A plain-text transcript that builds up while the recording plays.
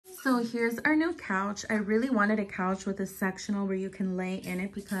So here's our new couch. I really wanted a couch with a sectional where you can lay in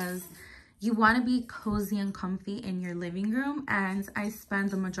it because you want to be cozy and comfy in your living room, and I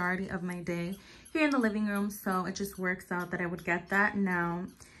spend the majority of my day here in the living room, so it just works out that I would get that. Now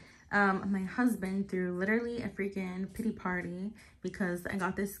my husband threw literally a freaking pity party because I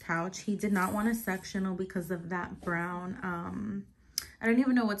got this couch. He did not want a sectional because of that brown I don't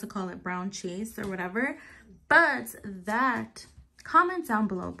even know what to call it, brown chase or whatever, but that, comment down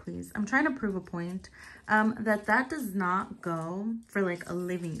below please, I'm trying to prove a point, that does not go for like a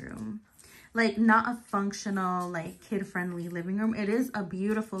living room. Like, not a functional, like, kid-friendly living room. It is a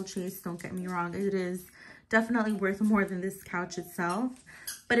beautiful chase, don't get me wrong. It is definitely worth more than this couch itself,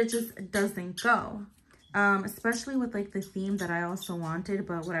 but it just doesn't go. Especially with, like, the theme that I also wanted,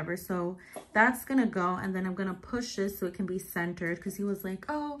 but whatever. So that's gonna go, and then I'm gonna push this so it can be centered, because he was like,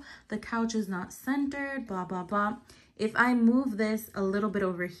 oh, the couch is not centered, blah, blah, blah. If I move this a little bit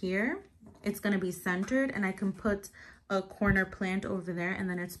over here, it's gonna be centered, and I can put a corner plant over there, and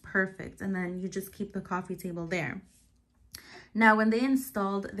then it's perfect, and then you just keep the coffee table there. Now when they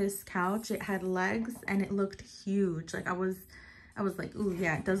installed this couch, it had legs and it looked huge. Like I was like, ooh,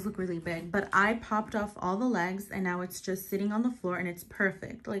 yeah, it does look really big, but I popped off all the legs and now it's just sitting on the floor and it's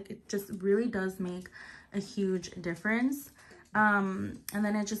perfect. Like, it just really does make a huge difference. And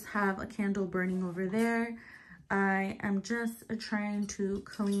then I just have a candle burning over there. I am just trying to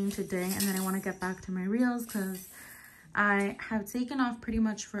clean today, and then I want to get back to my reels because I have taken off pretty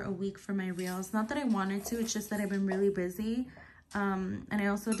much for a week for my reels. Not that I wanted to, it's just that I've been really busy. And I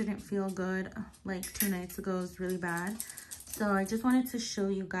also didn't feel good like 2 nights ago. It was really bad. So I just wanted to show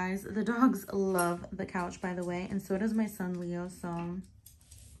you guys. The dogs love the couch, by the way, and so does my son Leo. So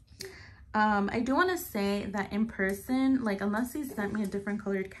I do want to say that in person, like, unless he sent me a different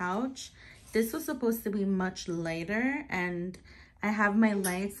colored couch, this was supposed to be much lighter, and I have my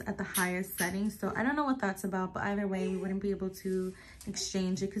lights at the highest setting, so I don't know what that's about, but either way, we wouldn't be able to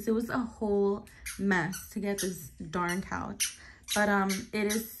exchange it because it was a whole mess to get this darn couch. But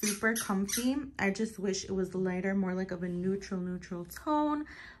it is super comfy. I just wish it was lighter, more like of a neutral tone,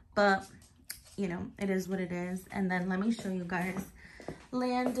 but you know, it is what it is. And then let me show you guys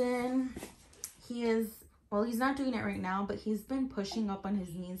Landon. He is, well, he's not doing it right now, but he's been pushing up on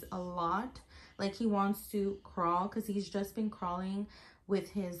his knees a lot. Like, he wants to crawl because he's just been crawling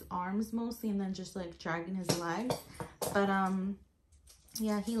with his arms mostly, and then just like dragging his legs. But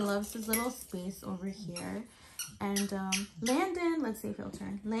yeah, he loves his little space over here. And Landon, let's see if he'll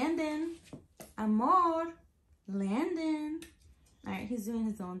turn. Landon, amor, Landon. All right, he's doing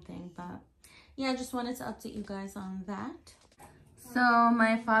his own thing, but yeah, I just wanted to update you guys on that. So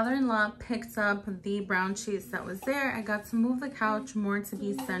my father-in-law picked up the brown cheese that was there. I got to move the couch more to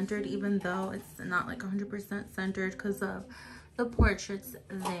be centered, even though it's not like 100% centered because of the portraits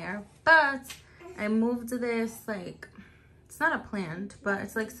there. But I moved this, like, it's not a plant, but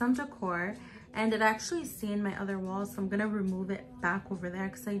it's like some decor, and it actually stained my other wall, so I'm gonna remove it back over there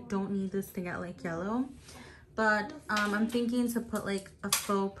because I don't need this to get like yellow. But I'm thinking to put like a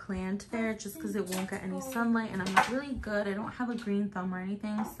faux plant there just because it won't get any sunlight, and I'm really good. I don't have a green thumb or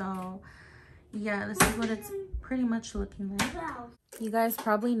anything, so yeah, this is what it's pretty much looking like. You guys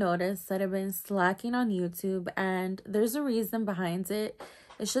probably noticed that I've been slacking on YouTube, and there's a reason behind it.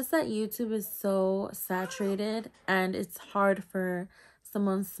 It's just that YouTube is so saturated and it's hard for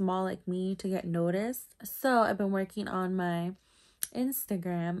someone small like me to get noticed. So I've been working on my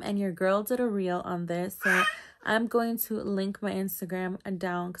Instagram, and your girl did a reel on this, so I'm going to link my Instagram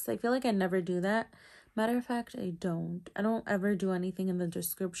down because I feel like I never do that. Matter of fact, I don't ever do anything in the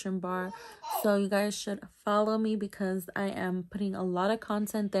description bar, so you guys should follow me because I am putting a lot of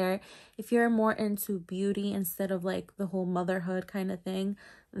content there. If you're more into beauty instead of like the whole motherhood kind of thing,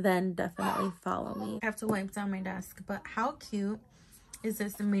 then definitely follow me. I have to wipe down my desk, but how cute is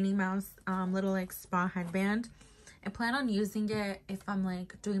this Minnie Mouse little like spa headband? I plan on using it if I'm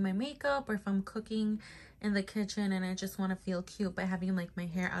like doing my makeup or if I'm cooking in the kitchen and I just want to feel cute by having like my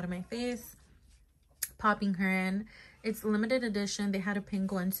hair out of my face, popping her in. It's limited edition. They had a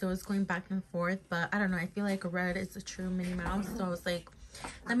pink one, so it's going back and forth, but I don't know, I feel like red is a true Minnie Mouse, so I was like,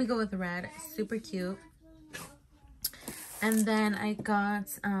 let me go with red. Super cute. And then I got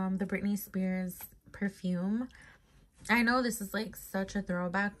the Britney Spears perfume. I know this is like such a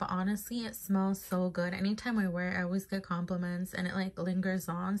throwback, but honestly, it smells so good. Anytime I wear it, I always get compliments, and it like lingers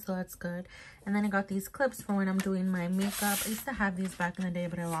on, so that's good. And then I got these clips for when I'm doing my makeup. I used to have these back in the day,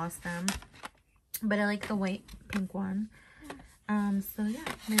 but I lost them. But I like the white pink one. So yeah,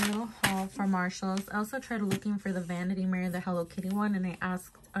 my little haul for Marshalls. I also tried looking for the vanity mirror, the Hello Kitty one, and I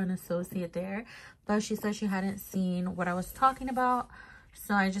asked an associate there, but she said she hadn't seen what I was talking about.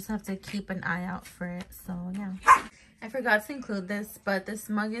 So I just have to keep an eye out for it. So yeah. I forgot to include this, but this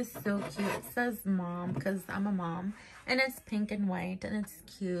mug is so cute. It says mom because I'm a mom. And it's pink and white and it's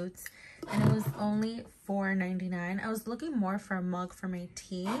cute. And it was only $4.99. I was looking more for a mug for my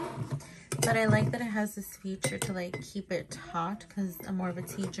tea. But I like that it has this feature to like keep it hot because I'm more of a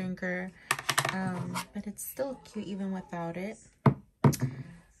tea drinker. But it's still cute even without it.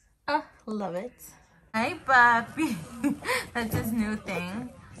 Oh, love it. Hi, puppy. That's his new thing.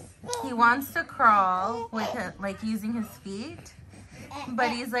 He wants to crawl with it, like using his feet. But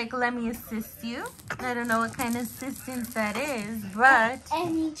he's like, let me assist you. I don't know what kind of assistance that is, but...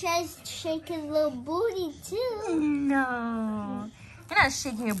 And he tries to shake his little booty, too. No. You're not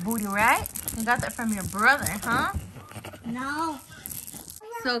shaking your booty, right? You got that from your brother, huh? No.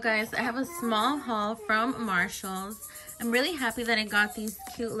 So, guys, I have a small haul from Marshall's. I'm really happy that I got these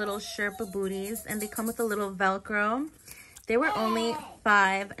cute little Sherpa booties. And they come with a little Velcro. They were only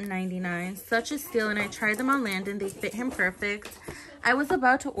 $5.99. Such a steal. And I tried them on Landon. They fit him perfect. I was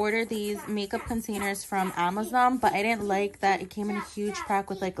about to order these makeup containers from Amazon, but I didn't like that it came in a huge pack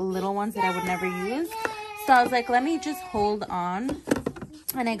with like little ones that I would never use. So I was like, let me just hold on.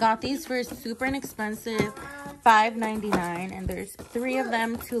 And I got these for super inexpensive, $5.99. And there's 3 of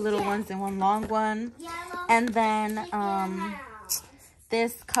them, 2 little ones and 1 long one. And then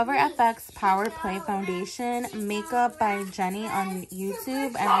this Cover FX Power Play Foundation, makeup by Jenny on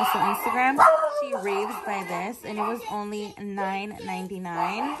YouTube and also Instagram. She raves by this, and it was only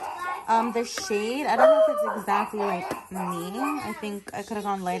 $9.99. The shade, I don't know if it's exactly like me. I think I could have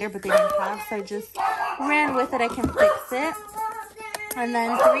gone lighter, but they didn't have, so I just ran with it. I can fix it. And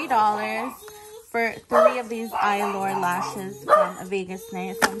then $3 for 3 of these Eyelure lashes from Vegas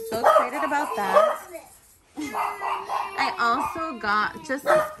Night. So I'm so excited about that. I also got just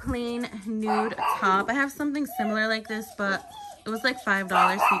this plain nude top. I have something similar like this, but it was like $5,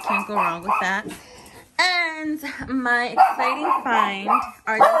 so you can't go wrong with that. And my exciting find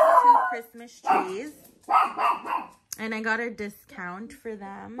are these 2 Christmas trees. And I got a discount for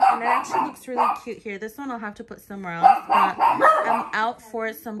them. And it actually looks really cute here. This one I'll have to put somewhere else. But I'm out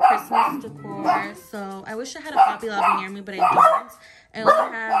for some Christmas decor. So I wish I had a Hobby Lobby near me, but I don't. I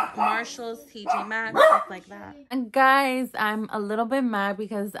only have Marshall's, TJ Maxx, stuff like that. And guys, I'm a little bit mad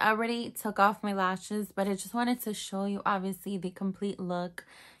because I already took off my lashes. But I just wanted to show you, obviously, the complete look,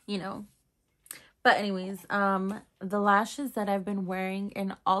 you know. But anyways, the lashes that I've been wearing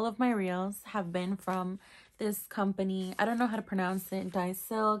in all of my reels have been from this company. I don't know how to pronounce it.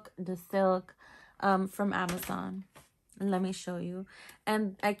 DeSilk, from Amazon. And let me show you.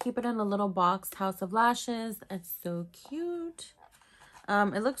 And I keep it in a little box, House of Lashes. It's so cute.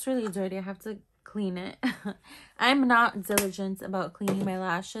 It looks really dirty. I have to clean it. I'm not diligent about cleaning my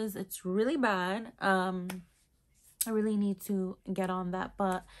lashes. It's really bad. I really need to get on that,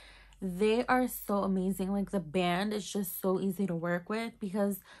 but they are so amazing. Like, the band is just so easy to work with,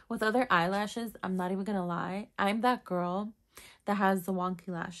 because with other eyelashes, I'm not even gonna lie, I'm that girl that has the wonky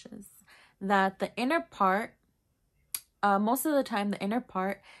lashes, that the inner part, most of the time, the inner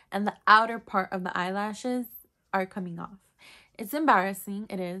part and the outer part of the eyelashes are coming off. It's embarrassing.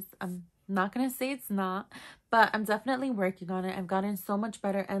 It is. I'm not gonna say it's not, but I'm definitely working on it. I've gotten so much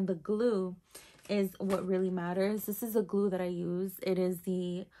better, and the glue is what really matters. This is a glue that I use. It is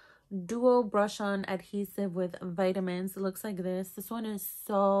the Duo Brush On Adhesive with Vitamins. It looks like this. This one is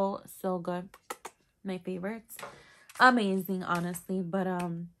so good. My favorites. Amazing, honestly. But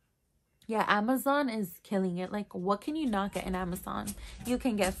yeah, Amazon is killing it. Like, what can you not get in Amazon? You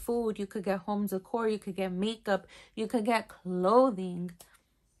can get food, you could get home decor, you could get makeup, you could get clothing.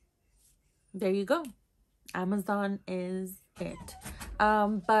 There you go. Amazon is it.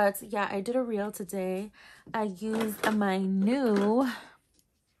 But yeah, I did a reel today. I used my new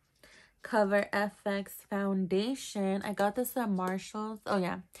Cover FX foundation. I got this at Marshall's. Oh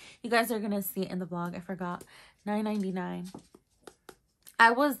yeah, you guys are gonna see it in the vlog. I forgot. $9.99.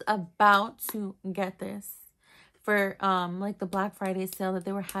 I was about to get this for like the Black Friday sale that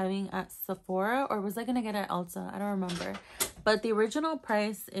they were having at Sephora, or was I gonna get it at Ulta? I don't remember. But the original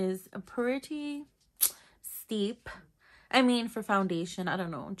price is pretty steep. I mean, for foundation, I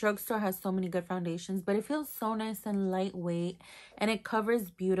don't know. Drugstore has so many good foundations, but it feels so nice and lightweight, and it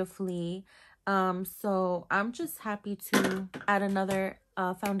covers beautifully. So I'm just happy to add another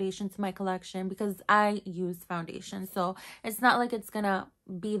foundation to my collection, because I use foundation, so it's not like it's gonna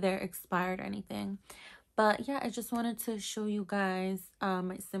be there expired or anything. But yeah, I just wanted to show you guys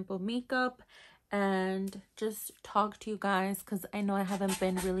my simple makeup and just talk to you guys, because I know I haven't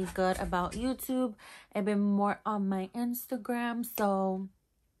been really good about YouTube. I've been more on my Instagram, so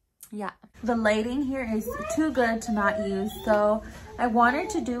yeah, the lighting here is too good to not use. So I wanted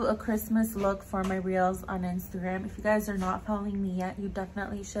to do a Christmas look for my reels on Instagram. If you guys are not following me yet, you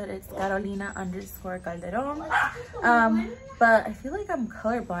definitely should. It's Carolina_Calderon. But I feel like I'm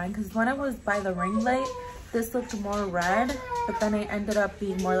colorblind because when I was by the ring light, this looked more red, but then it ended up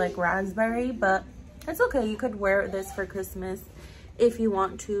being more like raspberry. But it's okay, you could wear this for Christmas if you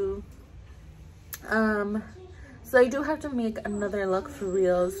want to. So I do have to make another look for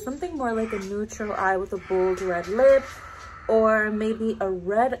reels, something more like a neutral eye with a bold red lip, or maybe a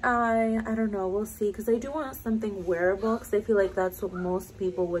red eye. I don't know, we'll see, because I do want something wearable, because I feel like that's what most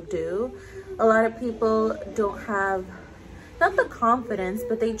people would do. A lot of people don't have, not the confidence,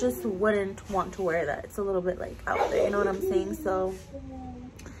 but they just wouldn't want to wear that. It's a little bit like out there, you know what I'm saying? So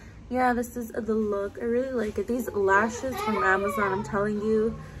yeah, this is the look. I really like it. These lashes from Amazon, I'm telling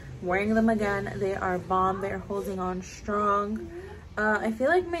you, wearing them again, they are bomb. They're holding on strong. I feel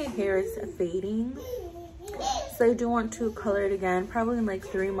like my hair is fading, so I do want to color it again, probably in like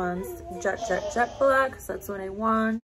 3 months. Jet black, because that's what I want.